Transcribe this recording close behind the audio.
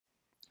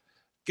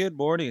Good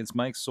morning. It's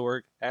Mike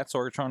Sorg at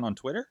Sorgatron on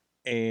Twitter.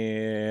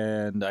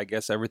 And I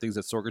guess everything's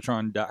at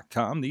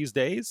sorgatron.com these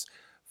days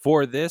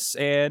for this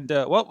and,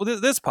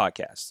 this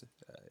podcast.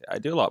 I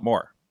do a lot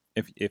more,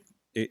 if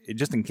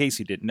just in case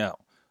you didn't know,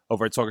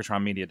 over at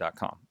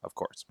sorgatronmedia.com, of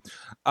course.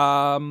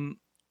 Um,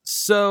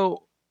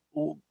 so,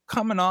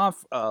 coming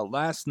off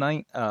last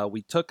night,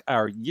 we took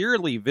our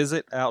yearly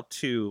visit out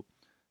to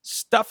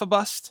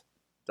Stuffabust,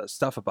 the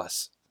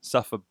Stuffabus.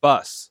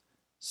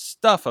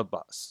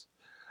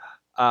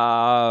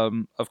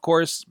 Of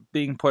course,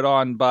 being put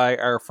on by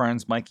our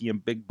friends Mikey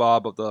and Big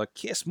Bob of the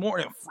Kiss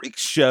Morning Freak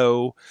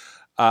Show.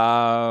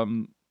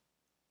 Um,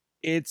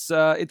 it's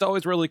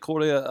always really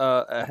cool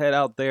to head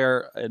out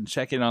there and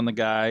check in on the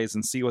guys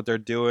and see what they're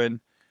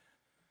doing.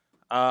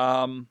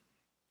 Um,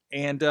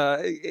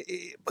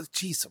 but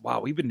geez, wow,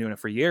 we've been doing it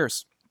for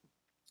years.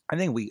 I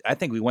think we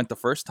went the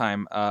first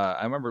time.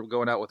 I remember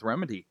going out with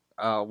Remedy,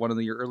 one of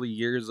the early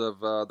years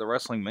of the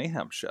Wrestling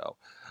Mayhem show.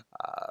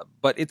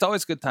 But it's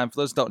always a good time. For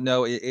those who don't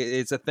know,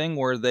 it's a thing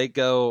where they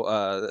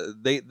go,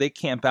 they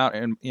camp out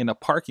in a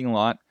parking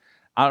lot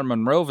out in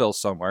Monroeville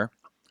somewhere,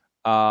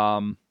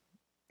 um,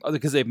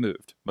 because they've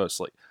moved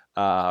mostly.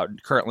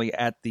 Currently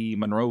at the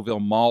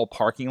Monroeville Mall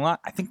parking lot.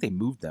 I think they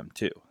moved them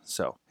too.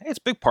 So hey, it's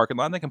a big parking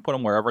lot. They can put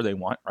them wherever they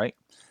want, right?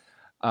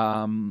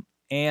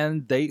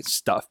 And they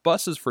stuff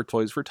buses for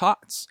Toys for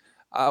Tots,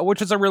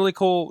 which is a really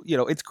cool.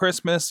 It's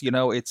Christmas.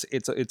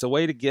 It's a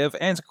way to give,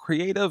 and it's a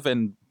creative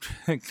and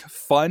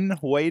fun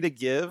way to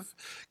give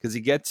because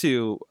you get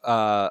to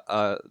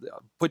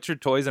put your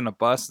toys in a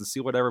bus and see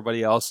what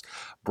everybody else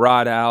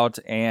brought out,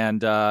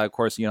 and of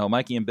course,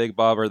 Mikey and Big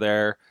Bob are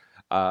there,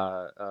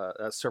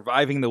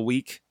 surviving the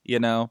week.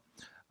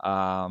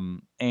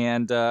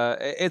 And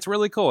it's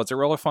really cool. It's a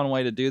really fun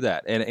way to do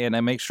that. And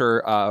I make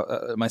sure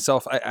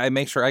myself, I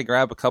make sure I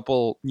grab a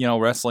couple,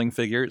 wrestling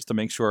figures to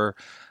make sure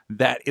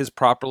that is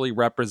properly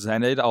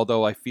represented.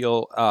 Although I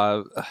feel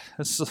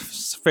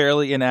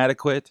fairly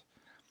inadequate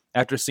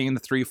after seeing the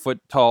 3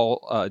 foot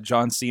tall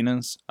John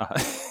Cena's.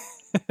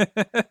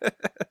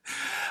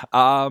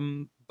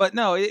 But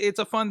no, it's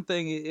a fun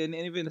thing, and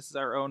even this is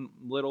our own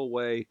little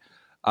way.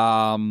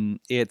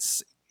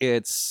 It's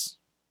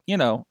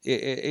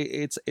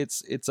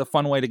it's a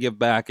fun way to give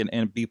back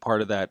and be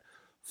part of that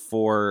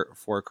for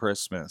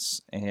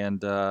Christmas. And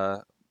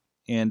beyond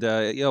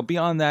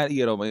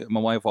that, my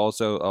wife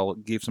also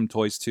gave some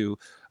toys to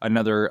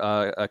another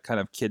a kind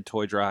of kid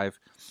toy drive.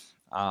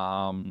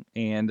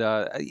 And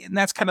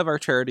that's kind of our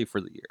charity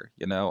for the year.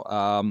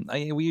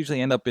 We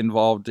usually end up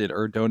involved in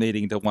or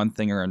donating to one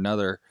thing or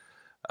another.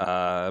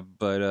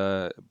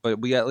 But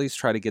we at least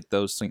try to get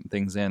those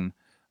things in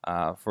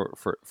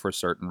for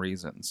certain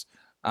reasons.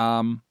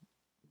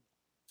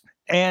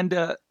 And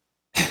a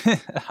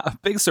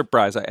big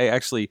surprise. I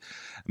actually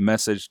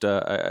messaged,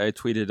 I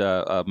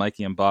tweeted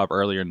Mikey and Bob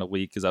earlier in the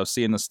week because I was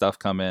seeing the stuff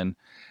come in,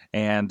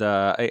 and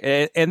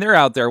they're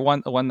out there.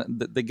 One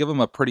they give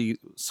them a pretty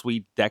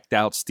sweet decked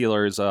out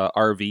Steelers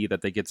RV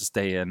that they get to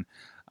stay in.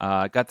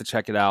 Got to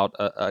check it out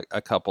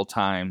a couple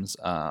times,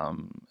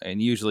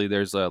 and usually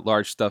there's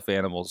large stuffed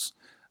animals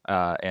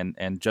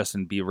and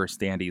Justin Bieber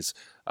standees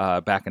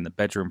back in the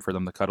bedroom for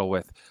them to cuddle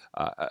with.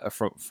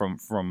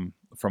 From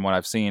what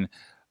I've seen.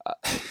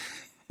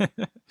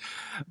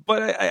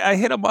 But I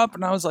hit him up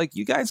and I was like,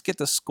 "You guys get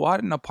to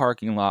squat in a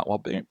parking lot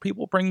while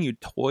people bring you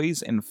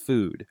toys and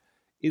food.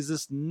 Is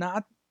this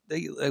not?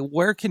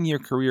 Where can your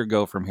career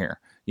go from here?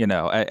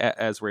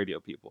 As radio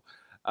people."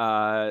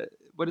 But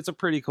it's a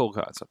pretty cool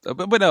concept.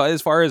 But no,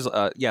 as far as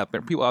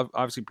but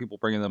people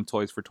bringing them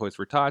toys for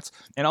Tots,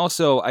 and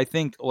also I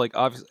think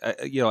I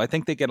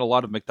think they get a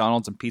lot of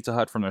McDonald's and Pizza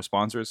Hut from their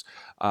sponsors.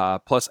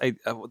 Plus,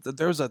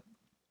 there was a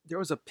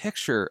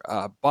picture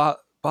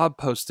Bob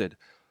posted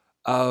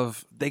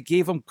of they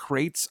gave them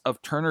crates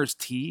of Turner's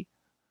tea.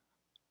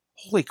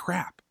 Holy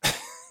crap.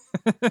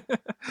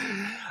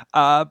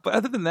 But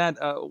other than that,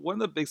 one of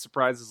the big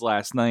surprises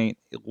last night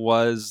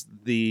was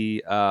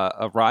the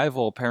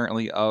arrival,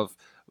 apparently, of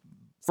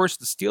first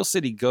the Steel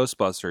City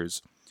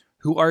Ghostbusters,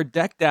 who are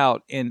decked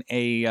out in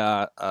a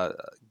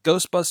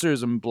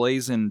Ghostbusters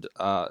emblazoned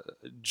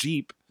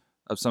Jeep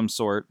of some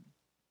sort,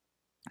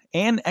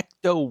 and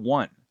Ecto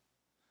 1.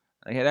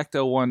 They had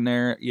Ecto 1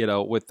 there,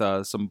 with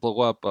some blow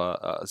up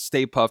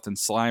Stay Puffed and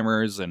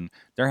Slimers, and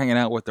they're hanging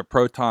out with the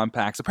Proton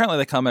Packs. Apparently,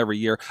 they come every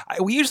year.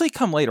 We usually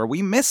come later.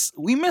 We miss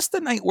the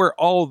night where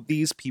all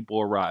these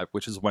people arrive,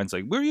 which is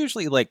Wednesday. We're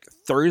usually like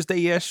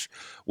Thursday ish,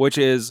 which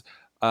is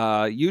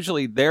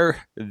usually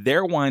they're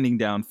winding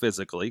down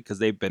physically because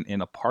they've been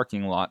in a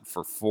parking lot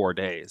for 4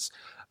 days,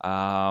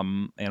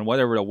 and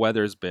whatever the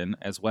weather's been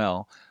as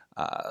well.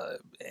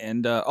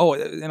 And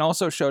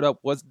also showed up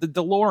was the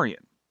DeLorean.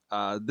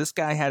 This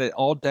guy had it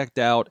all decked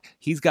out.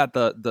 He's got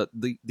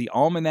the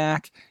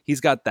almanac. He's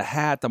got the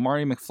hat, the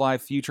Marty McFly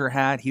future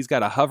hat. He's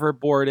got a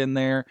hoverboard in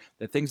there.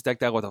 The thing's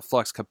decked out with a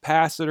flux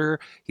capacitor.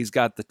 He's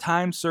got the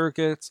time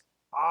circuits.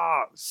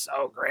 Oh,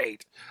 so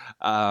great.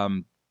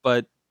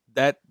 But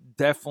that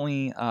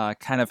definitely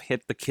kind of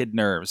hit the kid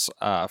nerves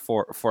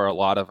for a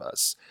lot of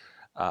us.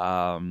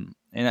 And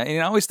I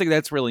always think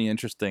that's really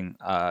interesting.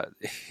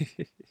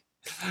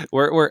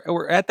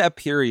 We're at that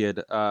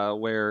period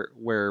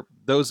where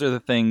those are the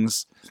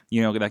things,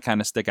 that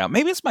kind of stick out.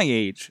 Maybe it's my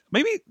age.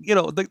 Maybe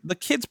the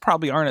kids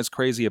probably aren't as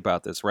crazy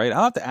about this, right?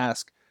 I'll have to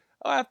ask.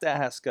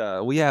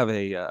 We have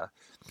a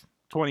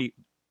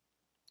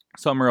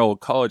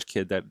 20-some-year-old college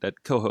kid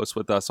that co-hosts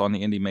with us on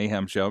the Indie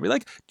Mayhem show. Be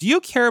like, do you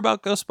care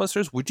about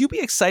Ghostbusters? Would you be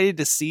excited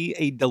to see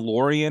a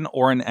DeLorean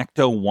or an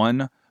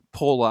Ecto-1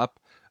 pull up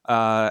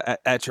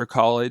at your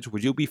college?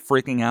 Would you be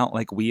freaking out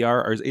like we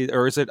are, or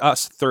is it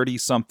us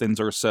 30-somethings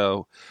or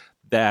so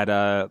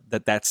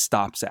that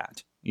stops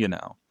at?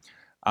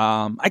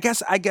 I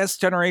guess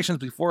generations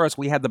before us,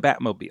 we had the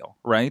Batmobile,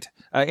 right?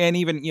 And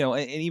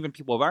even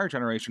people of our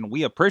generation,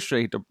 we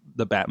appreciate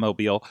the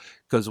Batmobile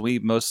because we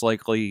most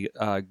likely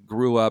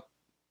grew up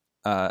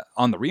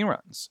on the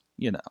reruns.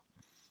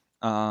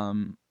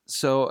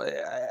 So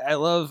I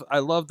love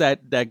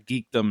that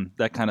geekdom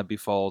that kind of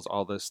befalls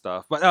all this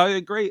stuff. But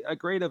a great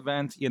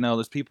event.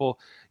 There's people.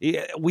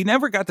 We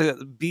never got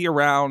to be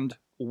around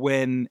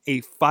when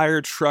a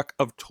fire truck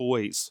of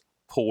toys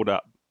pulled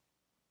up.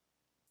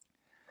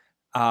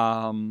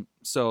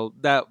 So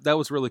that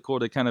was really cool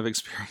to kind of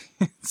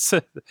experience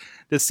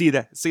to see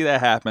that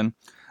happen.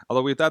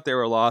 Although we thought they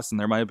were lost and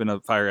there might have been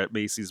a fire at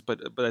Macy's, but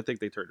I think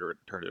they turned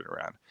it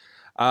around.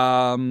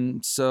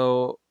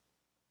 So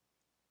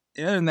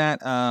other than that,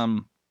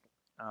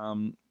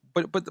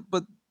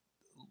 but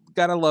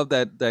gotta love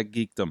that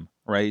geekdom,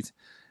 right?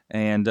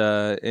 And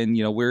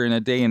we're in a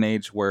day and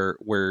age where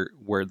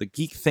the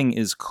geek thing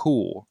is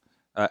cool,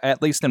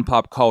 at least in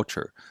pop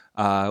culture.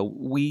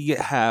 We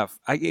have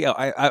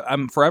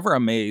I'm forever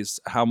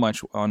amazed how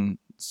much on,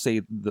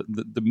 say,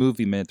 the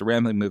movie minute, the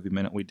Rambling Movie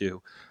Minute we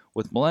do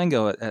with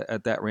Malengo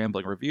at that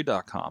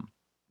RamblingReview.com.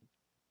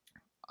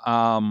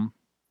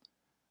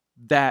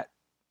 That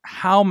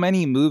how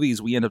many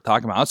movies we end up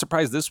talking about. I was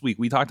surprised this week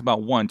we talked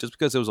about one just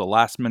because it was a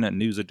last minute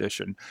news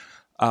edition.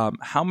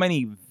 How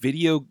many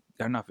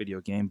not video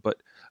game, but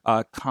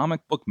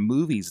comic book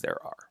movies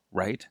there are,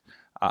 right?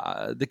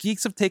 The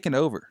geeks have taken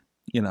over.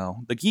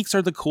 The geeks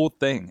are the cool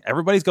thing.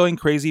 Everybody's going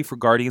crazy for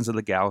Guardians of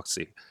the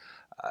Galaxy.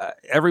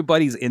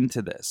 Everybody's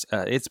into this.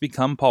 It's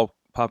become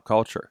pop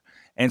culture.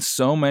 And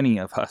so many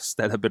of us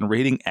that have been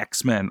reading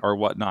X-Men or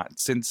whatnot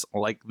since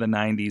like the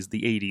 90s,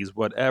 the 80s,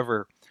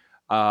 whatever,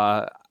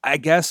 I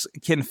guess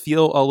can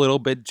feel a little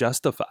bit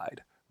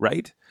justified,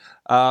 right?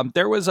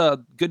 There was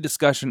a good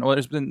discussion. Well,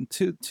 there's been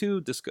two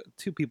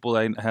people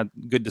that had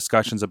good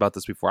discussions about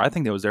this before. I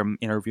think it was them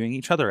interviewing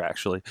each other,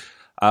 actually,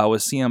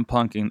 with CM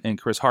Punk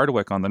and Chris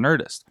Hardwick on The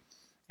Nerdist.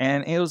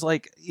 And it was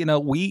like,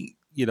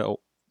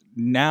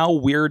 now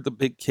we're the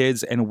big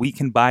kids and we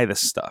can buy this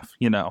stuff.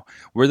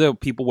 We're the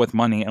people with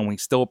money and we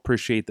still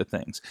appreciate the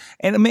things.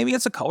 And maybe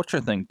it's a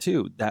culture thing,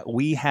 too, that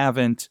we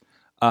haven't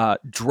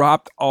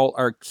dropped all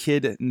our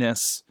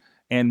kidness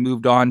and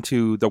moved on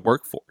to the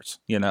workforce.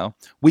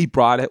 We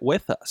brought it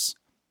with us.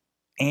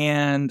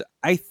 And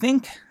I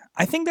think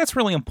that's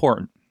really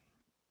important.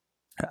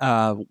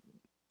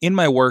 In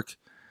my work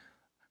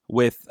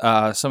with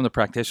some of the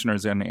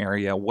practitioners in the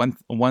area,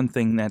 one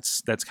thing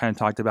that's kind of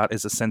talked about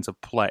is a sense of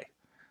play.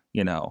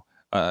 We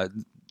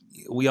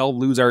all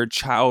lose our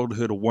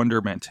childhood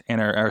wonderment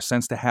and our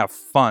sense to have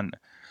fun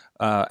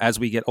as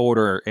we get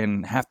older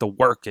and have to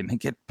work and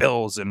get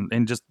bills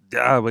and just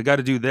we got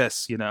to do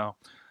this,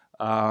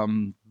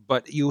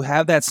 but you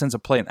have that sense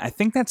of play. And I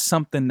think that's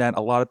something that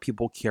a lot of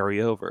people carry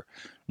over.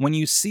 When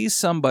you see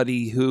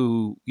somebody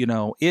who,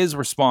 is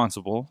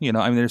responsible,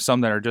 there's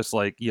some that are just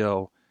like,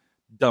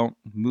 don't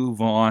move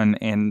on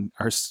and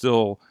are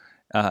still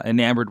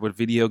enamored with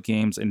video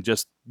games and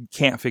just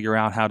can't figure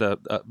out how to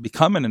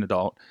become an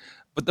adult.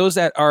 But those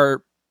that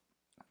are,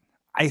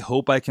 I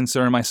hope I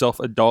consider myself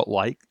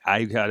adult-like.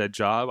 I got a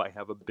job. I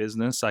have a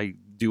business. I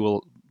do a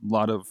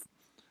lot of,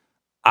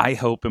 I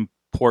hope,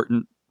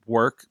 important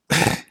work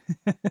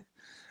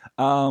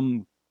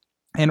and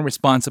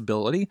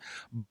responsibility.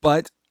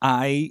 But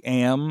I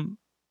am,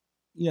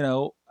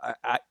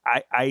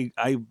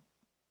 I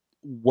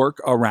work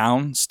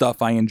around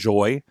stuff I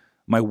enjoy.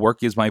 My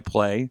work is my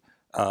play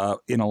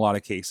in a lot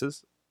of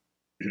cases.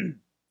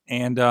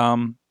 And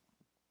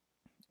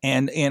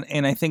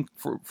I think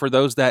for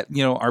those that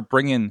are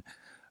bringing,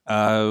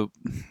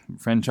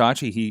 friend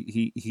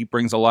Chachi, he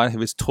brings a lot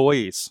of his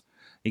toys.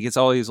 He gets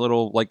all these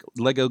little like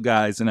Lego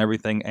guys and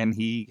everything, and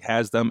he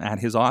has them at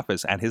his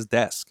office, at his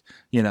desk.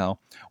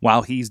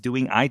 While he's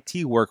doing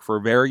IT work for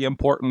very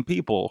important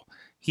people,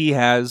 he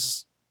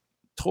has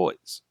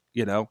toys.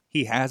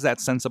 He has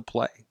that sense of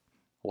play.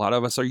 A lot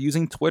of us are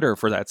using Twitter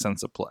for that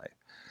sense of play.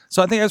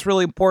 So I think that's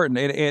really important,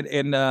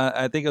 and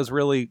I think it was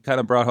really kind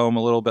of brought home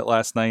a little bit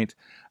last night,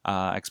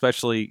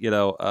 especially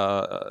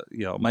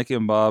Mikey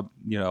and Bob,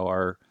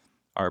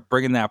 are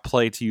bringing that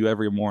play to you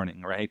every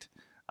morning, right?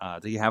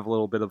 Do you have a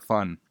little bit of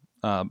fun?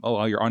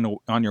 You're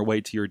on your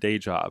way to your day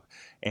job,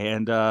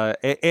 and so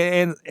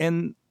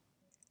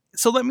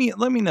let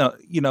me know,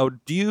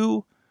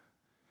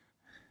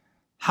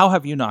 how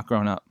have you not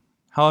grown up?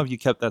 How have you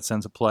kept that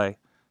sense of play?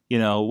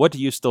 What do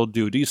you still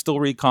do? Do you still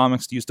read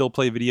comics? Do you still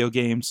play video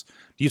games?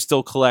 Do you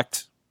still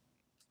collect,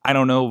 I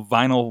don't know,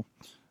 vinyl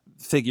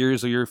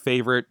figures or your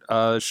favorite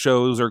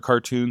shows or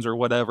cartoons or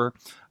whatever?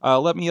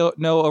 Let me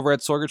know over at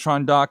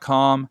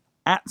Sorgatron.com,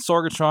 at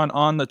Sorgatron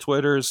on the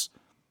Twitters.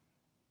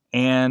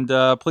 And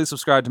please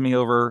subscribe to me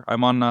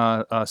I'm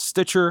on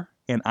Stitcher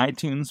and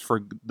iTunes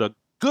for the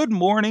Good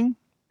Morning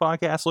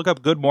podcast. Look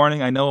up Good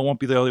Morning. I know I won't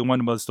be the only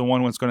one, but it's the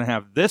one that's going to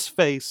have this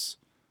face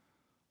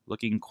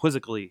looking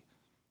quizzically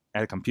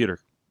at a computer.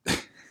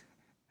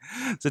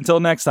 So until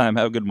next time,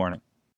 have a good morning.